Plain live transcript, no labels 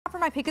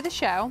my pick of the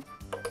show.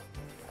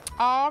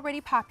 Already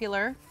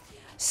popular.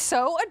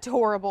 So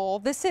adorable.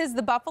 This is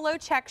the buffalo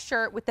check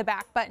shirt with the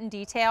back button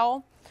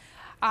detail.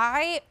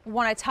 I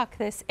want to tuck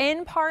this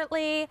in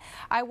partly.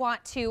 I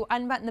want to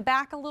unbutton the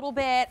back a little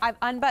bit. I've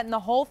unbuttoned the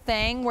whole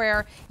thing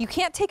where you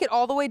can't take it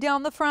all the way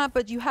down the front,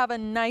 but you have a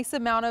nice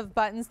amount of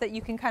buttons that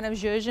you can kind of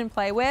zhuzh and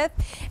play with.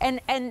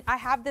 And I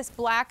have this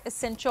black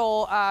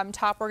essential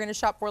top we're going to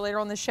shop for later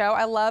on the show.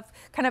 I love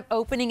kind of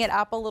opening it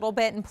up a little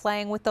bit and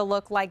playing with the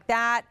look like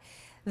that.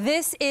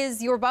 This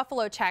is your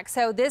buffalo check.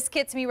 So this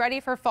gets me ready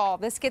for fall.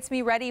 This gets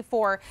me ready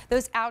for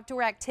those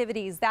outdoor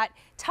activities, that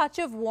touch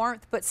of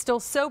warmth, but still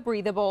so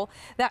breathable,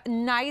 that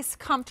nice,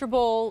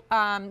 comfortable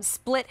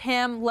split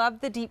hem.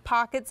 Love the deep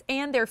pockets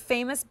and their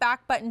famous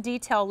back button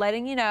detail,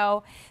 letting you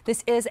know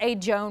this is a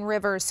Joan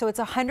Rivers. So it's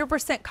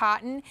 100%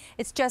 cotton.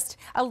 It's just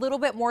a little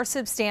bit more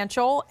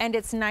substantial and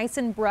it's nice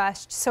and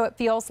brushed. So it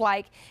feels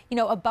like, you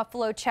know, a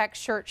buffalo check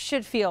shirt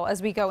should feel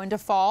as we go into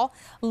fall.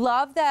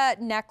 Love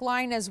that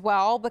neckline as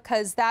well,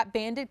 because that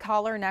banded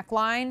collar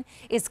neckline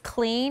is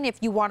clean. If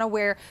you want to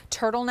wear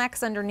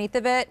turtlenecks underneath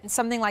of it,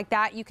 something like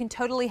that, you can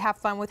totally have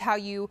fun with how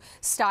you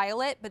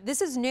style it. But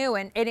this is new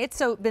and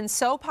it's been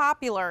so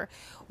popular.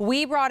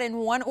 We brought in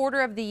one order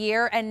of the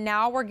year and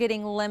now we're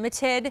getting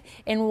limited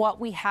in what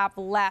we have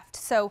left.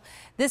 So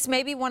this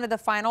may be one of the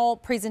final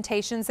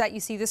presentations that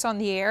you see this on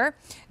the air.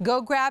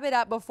 Go grab it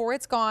up before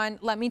it's gone.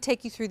 Let me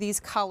take you through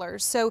these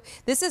colors. So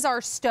this is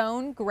our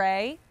stone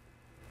gray.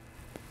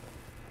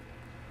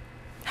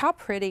 How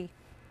pretty.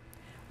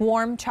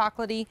 Warm,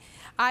 chocolatey.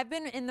 I've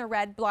been in the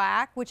red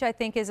black, which I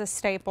think is a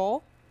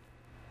staple.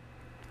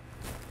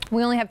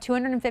 We only have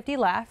 250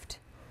 left.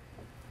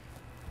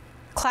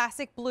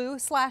 Classic blue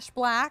 /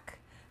 black.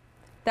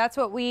 That's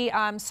what we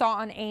saw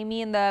on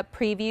Amy in the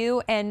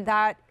preview, and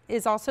that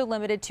is also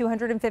limited,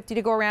 250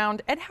 to go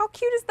around. And how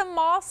cute is the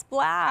moss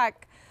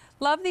black?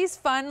 Love these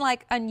fun,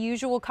 like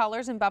unusual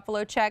colors in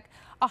buffalo check.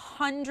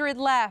 100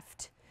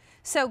 left.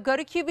 So go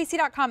to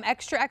QVC.com,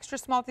 extra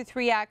small through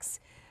 3X.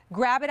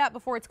 Grab it up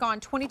before it's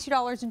gone.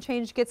 $22 and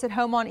change gets it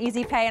home on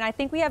Easy Pay. And I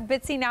think we have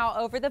Bitsy now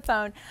over the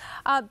phone.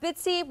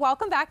 Bitsy,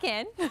 welcome back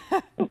in.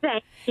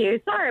 Thank you.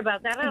 Sorry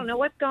about that. I don't know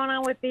what's going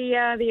on with the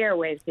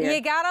airwaves here.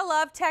 You gotta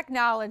love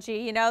technology.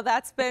 You know,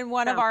 that's been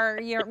one of our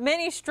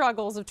many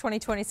struggles of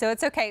 2020. So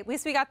it's okay. At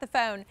least we got the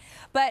phone.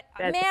 But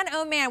man,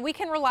 oh man, we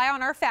can rely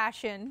on our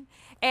fashion.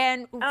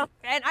 And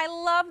I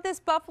love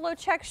this buffalo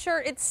check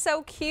shirt. It's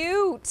so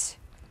cute.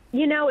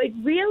 You know, it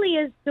really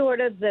is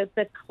sort of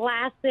the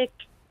classic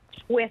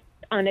twist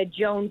on a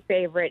Joan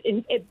favorite.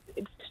 And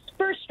it's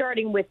first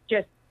starting with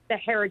just the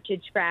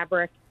heritage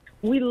fabric.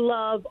 We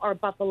love our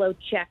buffalo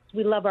checks.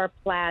 We love our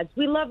plaids.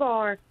 We love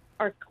our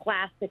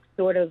classic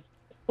sort of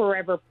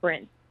forever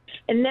print.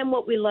 And then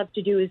what we love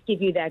to do is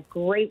give you that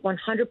great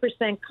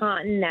 100%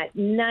 cotton, that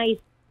nice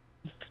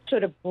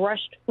sort of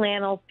brushed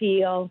flannel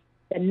feel,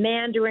 the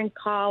mandarin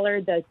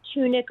collar, the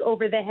tunic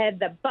over the head,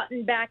 the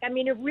button back. I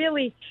mean,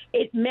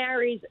 it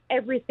marries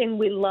everything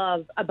we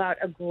love about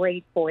a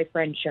great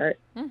boyfriend shirt.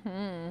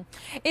 Mm-hmm.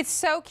 It's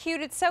so cute.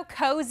 It's so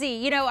cozy.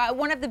 You know,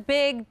 one of the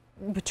big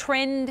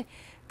trend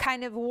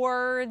kind of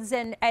words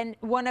and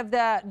one of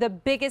the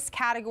biggest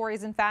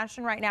categories in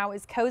fashion right now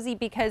is cozy,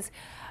 because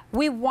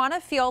we want to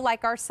feel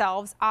like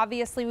ourselves.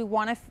 Obviously, we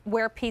want to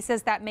wear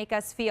pieces that make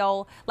us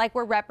feel like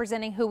we're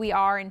representing who we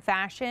are in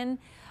fashion.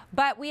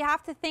 But we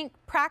have to think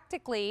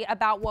practically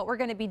about what we're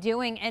going to be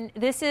doing. And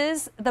this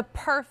is the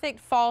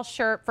perfect fall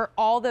shirt for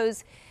all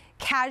those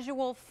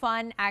casual,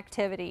 fun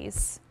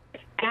activities.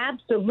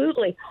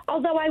 Absolutely.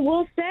 Although I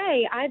will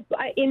say,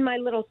 in my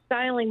little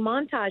styling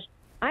montage,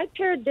 I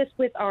paired this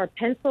with our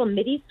pencil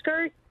midi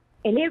skirt.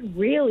 And it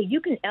really, you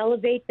can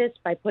elevate this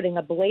by putting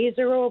a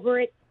blazer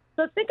over it.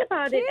 So think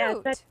about it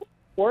as that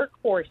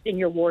workhorse in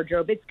your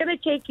wardrobe. It's going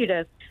to take you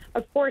to,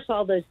 of course,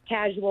 all those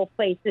casual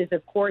places.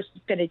 Of course,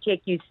 it's going to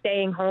take you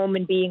staying home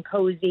and being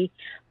cozy.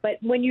 But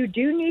when you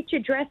do need to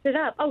dress it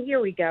up, oh,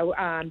 here we go.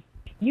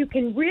 You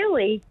can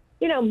really,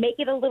 you know, make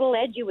it a little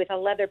edgy with a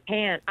leather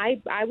pant. I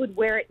would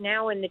wear it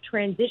now in the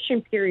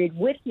transition period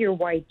with your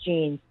white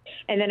jeans.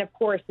 And then, of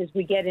course, as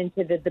we get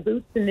into the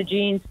boots and the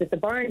jeans with the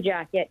barn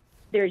jacket,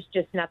 there's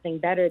just nothing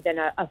better than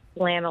a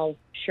flannel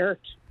shirt.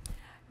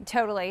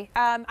 Totally.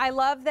 I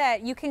love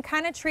that you can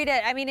kind of treat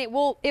it. I mean, it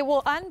will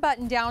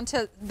unbutton down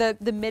to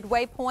the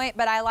midway point,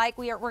 but I like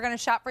we're going to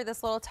shop for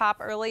this little top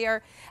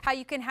earlier, how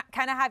you can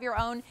kind of have your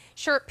own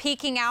shirt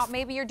peeking out.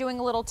 Maybe you're doing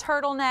a little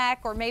turtleneck,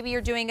 or maybe you're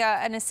doing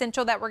an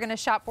essential that we're going to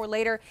shop for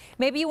later.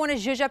 Maybe you want to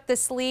zhuzh up the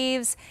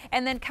sleeves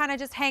and then kind of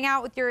just hang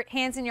out with your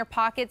hands in your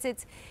pockets.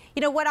 It's,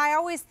 you know, what I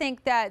always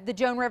think that the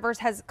Joan Rivers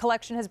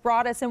collection has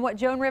brought us, and what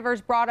Joan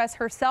Rivers brought us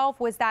herself,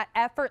 was that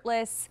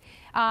effortless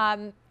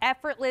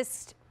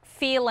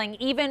feeling.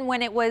 Even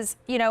when it was,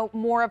 you know,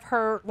 more of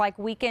her like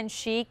weekend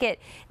chic, it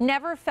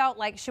never felt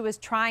like she was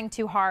trying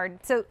too hard.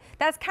 So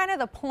that's kind of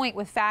the point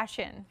with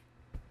fashion.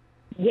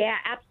 Yeah,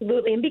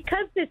 absolutely. And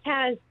because it's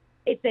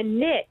a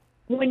knit,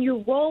 when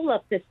you roll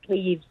up the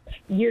sleeves,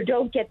 you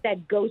don't get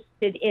that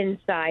ghosted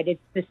inside.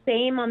 It's the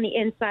same on the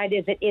inside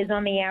as it is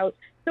on the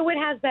So it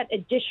has that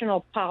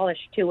additional polish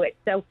to it.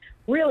 So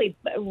really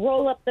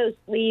roll up those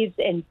sleeves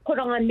and put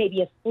on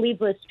maybe a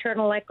sleeveless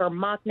turtleneck or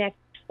mock neck.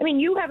 I mean,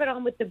 you have it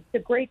on with the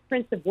great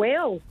Prince of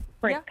Wales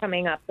print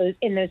coming up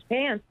in those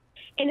pants.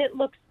 And it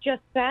looks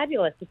just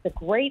fabulous. It's a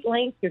great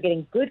length. You're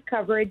getting good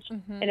coverage.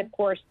 And, of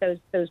course,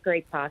 those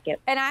great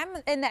pockets. And I'm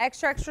in the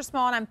extra, extra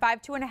small, and I'm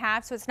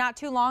 5'2½", so it's not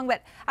too long.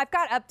 But I've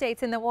got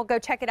updates, and then we'll go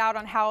check it out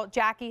on how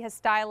Jackie has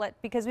styled it,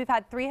 because we've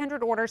had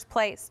 300 orders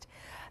placed.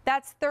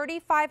 That's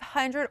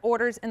 3,500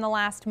 orders in the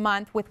last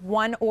month with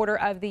one order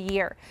of the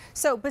year.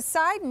 So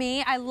beside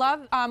me, I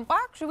love, well,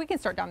 actually, we can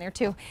start down there,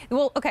 too.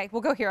 Okay,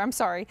 we'll go here. I'm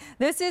sorry.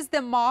 This is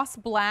the Moss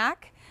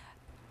Black.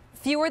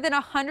 Fewer than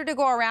 100 to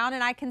go around,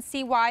 and I can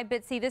see why,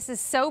 Bitsy. This is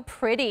so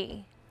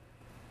pretty.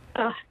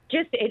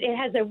 It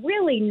has a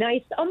really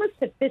nice, almost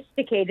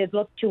sophisticated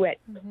look to it,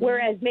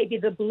 whereas maybe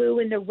the blue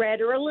and the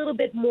red are a little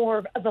bit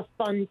more of a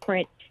fun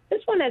print.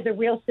 This one has a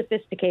real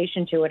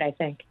sophistication to it, I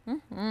think.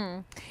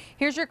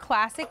 Here's your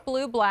classic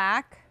blue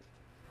black.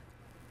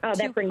 Oh,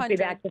 that brings me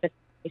back to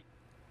the...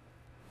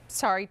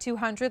 Sorry,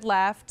 200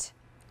 left.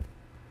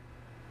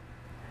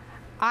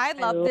 I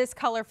love this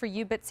color for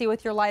you, Bitsy,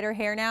 with your lighter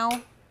hair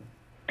now.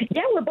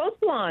 Yeah, we're both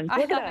blonde.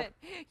 Look at us.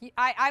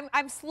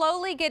 I'm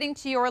slowly getting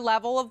to your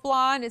level of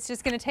blonde. It's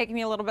just going to take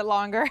me a little bit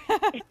longer.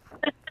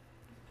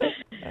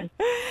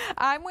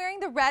 I'm wearing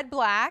the red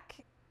black,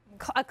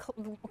 a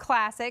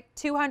classic,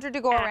 200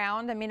 to go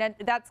around. I mean,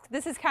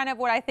 this is kind of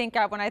what I think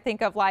of when I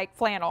think of like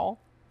flannel.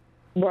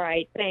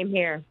 Right, same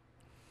here.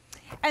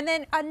 And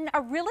then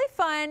a really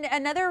fun,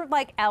 another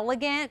like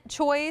elegant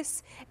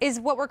choice is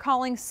what we're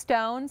calling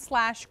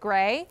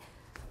stone/gray.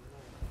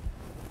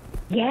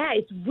 Yeah,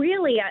 it's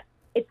really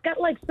it's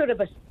got like sort of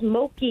a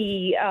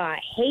smoky,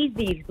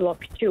 hazy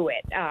look to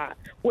it,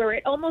 where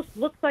it almost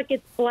looks like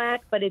it's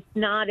black, but it's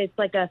not. It's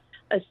like a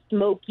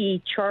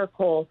smoky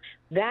charcoal.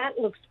 That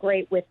looks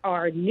great with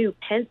our new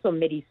pencil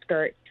midi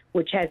skirt,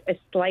 which has a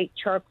slight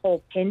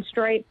charcoal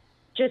pinstripe.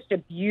 Just a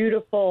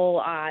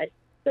beautiful,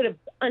 sort of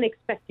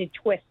unexpected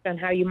twist on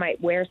how you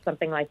might wear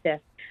something like this.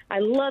 I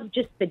love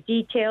just the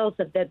details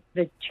of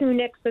the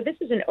tunic. So this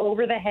is an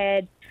over the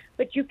head,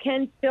 but you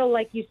can still,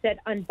 like you said,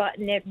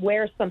 unbutton it,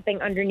 wear something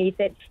underneath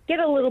it, get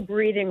a little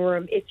breathing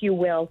room, if you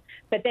will.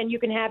 But then you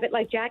can have it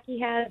like Jackie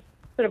has,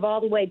 sort of all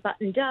the way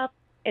buttoned up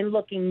and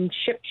looking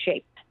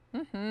ship-shape.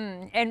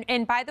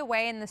 And by the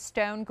way, in the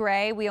stone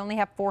gray, we only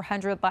have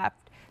 400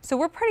 left. So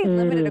we're pretty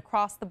limited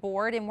across the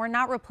board, and we're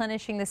not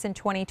replenishing this in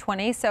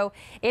 2020. So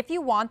if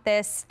you want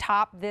this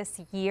top this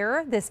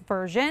year, this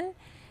version,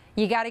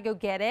 you got to go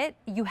get it.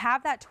 You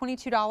have that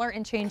 $22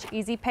 and change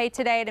easy pay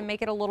today to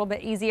make it a little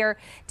bit easier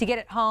to get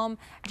it home.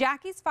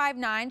 Jackie's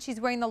 5'9". She's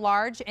wearing the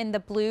large in the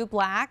blue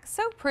black.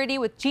 So pretty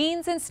with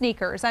jeans and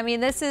sneakers. I mean,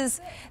 this is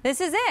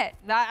it.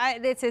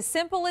 It's as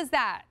simple as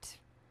that.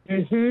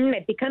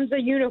 It becomes a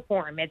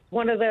uniform. It's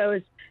one of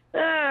those,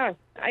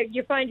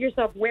 you find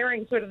yourself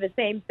wearing sort of the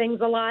same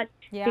things a lot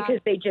because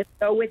they just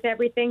go with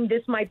everything.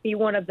 This might be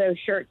one of those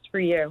shirts for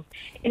you.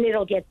 And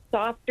it'll get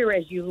softer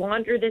as you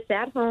launder this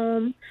at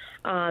home.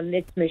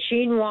 It's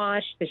machine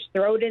washed. Just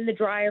throw it in the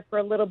dryer for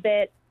a little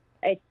bit.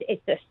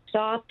 It's a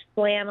soft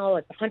flannel.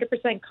 It's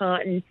 100%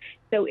 cotton.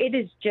 So it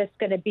is just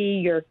going to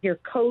be your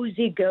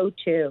cozy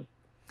go-to.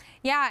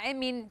 Yeah, I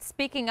mean,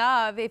 speaking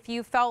of, if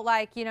you felt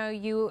like,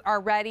 you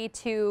are ready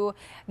to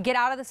get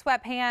out of the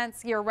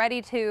sweatpants, you're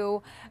ready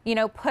to,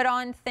 put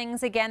on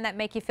things again that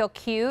make you feel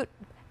cute,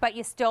 but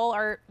you still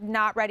are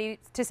not ready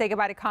to say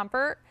goodbye to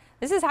comfort,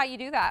 this is how you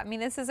do that. I mean,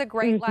 this is a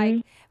great,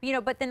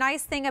 but the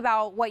nice thing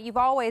about what you've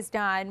always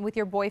done with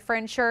your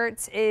boyfriend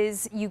shirts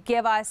is you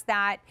give us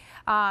that,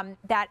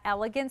 that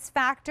elegance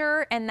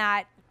factor, and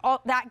that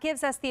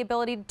gives us the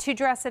ability to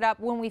dress it up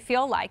when we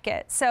feel like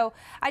it. So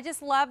I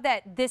just love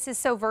that this is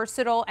so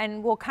versatile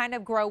and will kind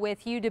of grow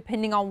with you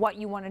depending on what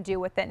you want to do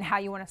with it and how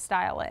you want to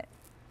style it.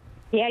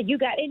 Yeah, you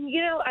got it. And,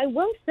 I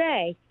will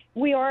say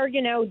we are,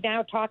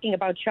 now talking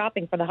about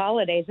shopping for the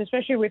holidays,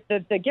 especially with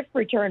the gift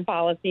return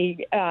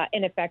policy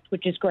in effect,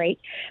 which is great.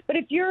 But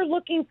if you're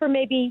looking for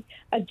maybe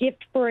a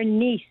gift for a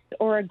niece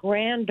or a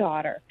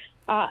granddaughter,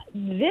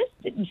 this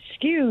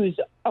skews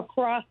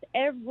across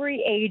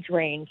every age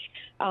range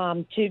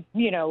to,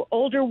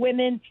 older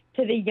women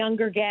to the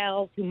younger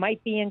gals who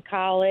might be in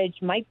college,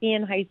 might be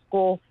in high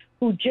school,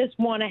 who just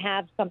want to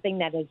have something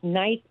that is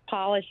nice,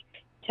 polished.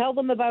 Tell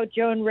them about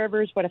Joan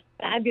Rivers, what a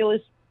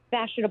fabulous,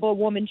 fashionable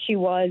woman she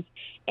was,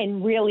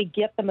 and really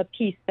get them a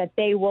piece that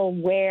they will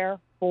wear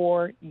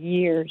for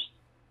years.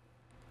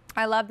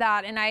 I love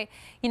that. And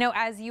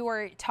as you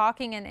were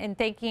talking and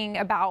thinking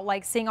about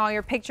like seeing all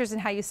your pictures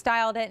and how you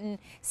styled it, and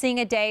seeing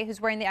a day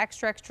who's wearing the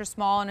extra, extra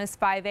small and is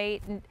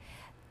 5'8", and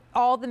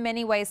all the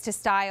many ways to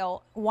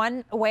style,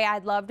 one way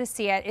I'd love to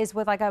see it is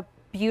with like a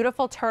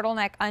beautiful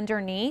turtleneck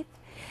underneath.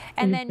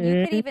 And then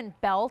you could even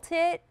belt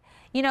it.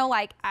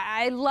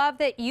 I love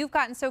that you've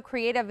gotten so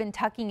creative in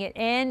tucking it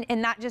in,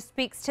 and that just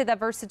speaks to the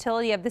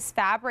versatility of this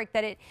fabric,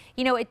 that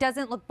it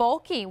doesn't look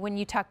bulky when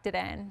you tucked it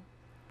in.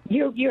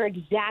 You're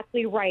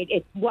exactly right.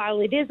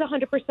 While it is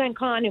 100%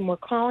 cotton and we're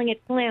calling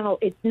it flannel,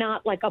 it's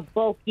not like a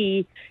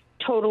bulky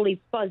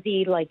totally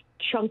fuzzy, like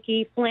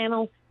chunky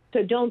flannel.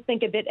 So don't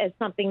think of it as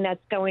something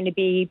that's going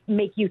to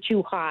make you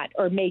too hot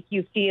or make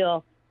you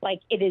feel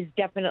like it is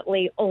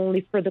definitely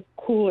only for the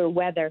cooler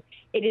weather.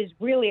 It is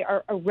really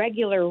a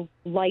regular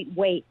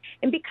lightweight.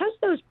 And because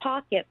those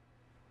pockets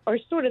are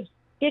sort of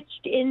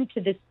stitched into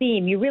the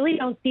seam, you really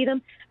don't see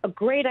them. A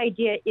great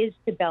idea is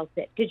to belt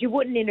it, because you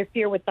wouldn't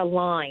interfere with the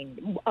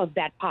line of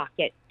that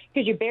pocket,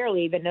 because you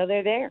barely even know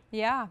they're there.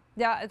 Yeah,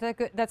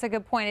 that's a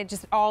good point. It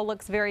just all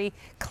looks very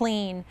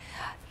clean.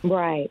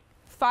 Right.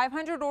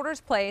 500 orders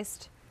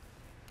placed.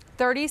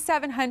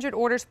 3,700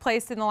 orders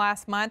placed in the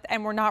last month,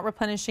 and we're not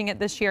replenishing it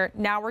this year.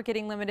 Now we're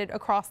getting limited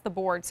across the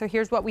board. So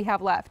here's what we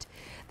have left.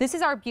 This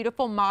is our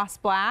beautiful moss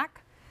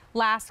black,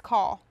 last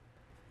call,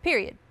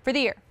 period, for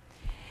the year.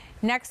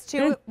 Next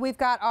to it, we've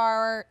got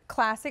our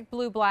classic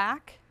blue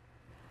black,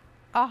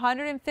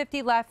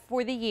 150 left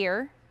for the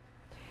year.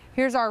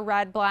 Here's our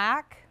red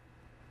black,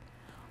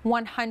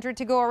 100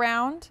 to go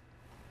around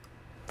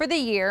for the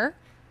year.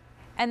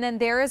 And then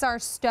there is our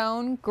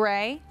stone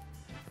gray.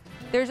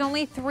 There's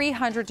only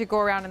 300 to go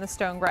around in the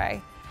stone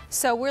gray.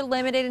 So we're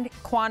limited in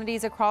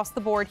quantities across the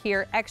board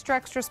here. Extra,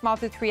 extra small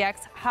through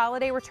 3X.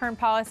 Holiday return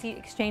policy,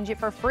 exchange it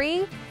for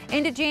free.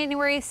 Into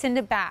January, send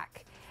it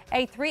back.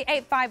 A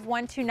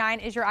 385129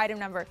 is your item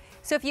number.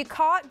 So if you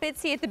caught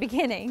Bitsy at the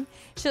beginning,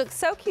 she looks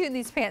so cute in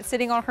these pants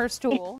sitting on her stool.